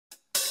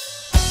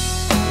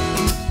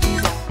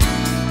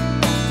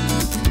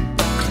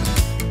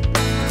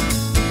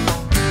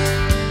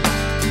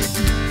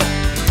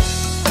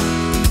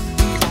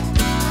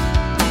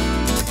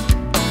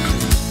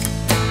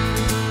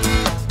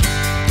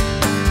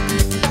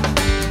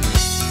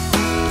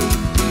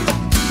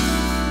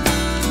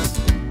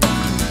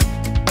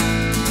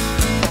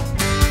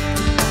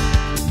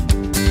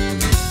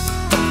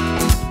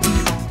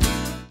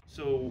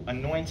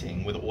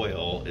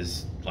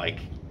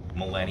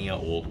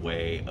millennia-old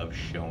way of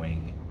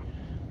showing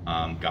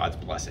God's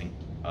blessing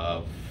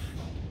of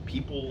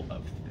people,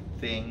 of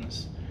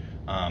things.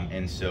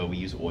 And so we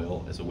use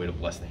oil as a way to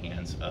bless the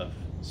hands of,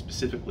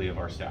 specifically of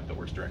our staff that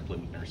works directly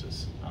with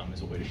nurses,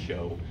 as a way to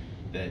show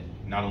that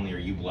not only are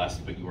you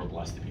blessed, but you are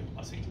blessed to be a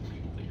blessing to the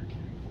people that you're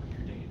caring for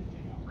your day in and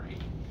day out,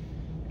 right?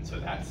 And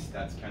so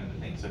that's kind of the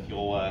thing. So if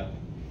you'll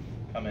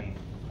come in,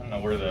 I don't know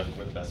where the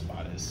best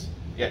spot is.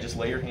 Yeah, just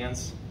lay your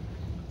hands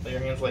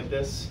like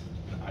this.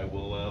 And I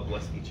will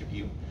bless each of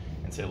you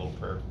and say a little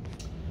prayer.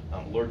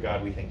 Lord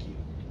God, we thank you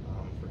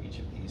for each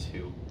of these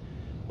who,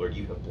 Lord,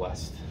 you have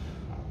blessed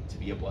to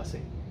be a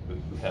blessing,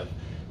 who have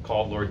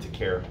called, Lord, to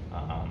care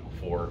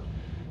for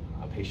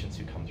patients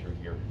who come through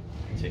here,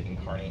 to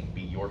incarnate and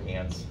be your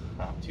hands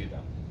to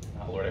them.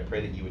 Lord, I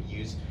pray that you would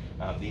use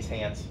these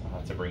hands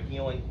to bring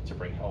healing, to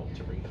bring help,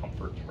 to bring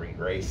comfort, to bring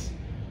grace.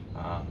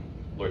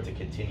 Lord, to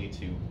continue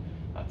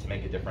to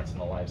make a difference in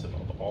the lives of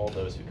all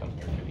those who come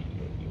here to be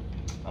with you.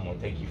 Lord,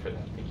 thank you for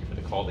that. Thank you for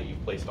the call that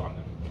you've placed on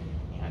them.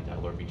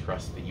 And Lord, we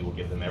trust that you will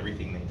give them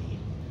everything they need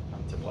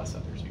to bless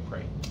others. We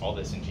pray all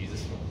this in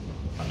Jesus' name.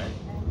 Amen.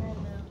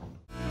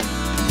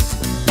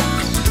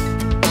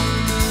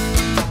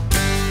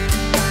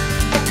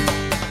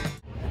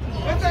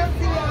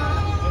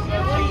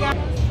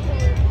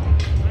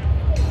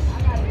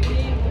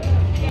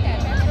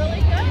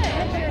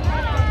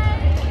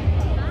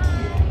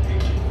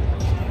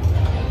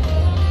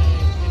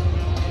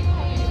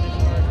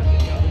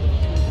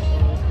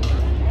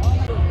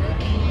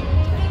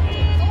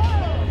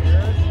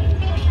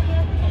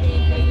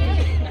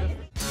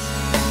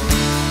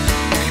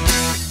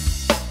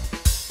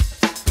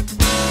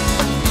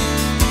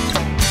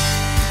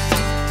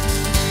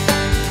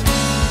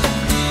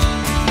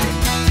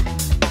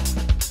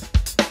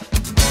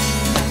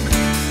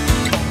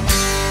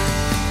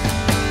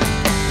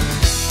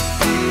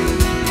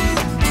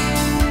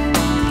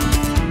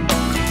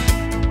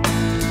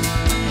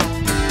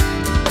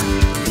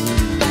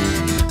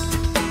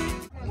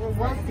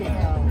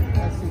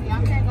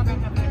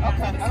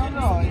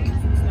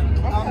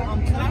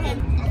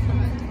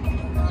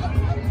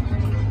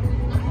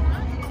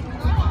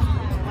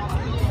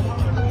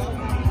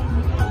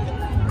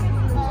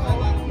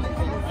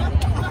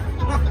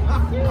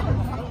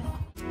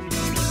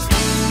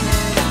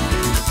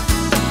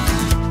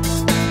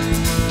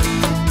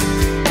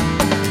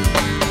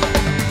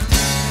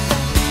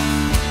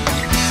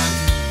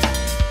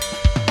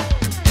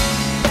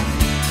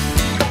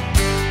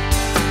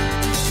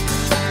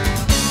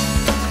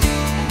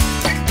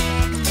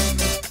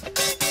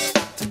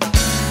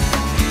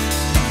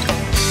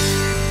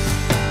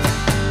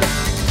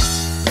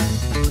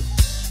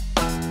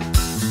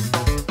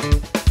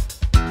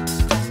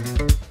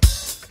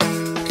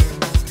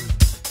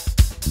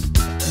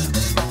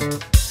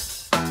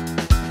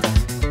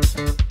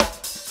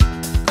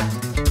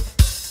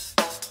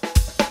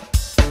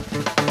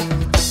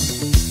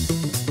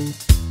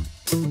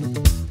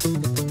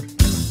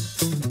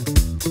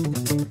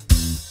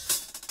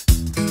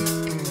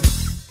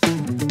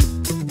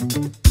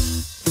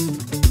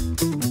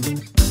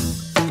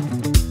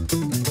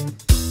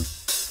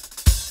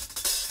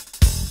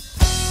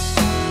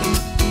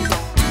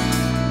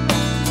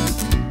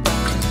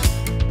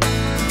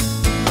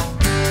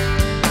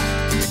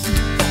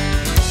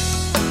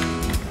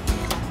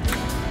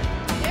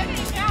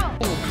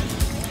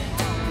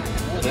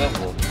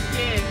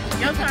 Yeah,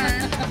 your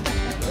turn.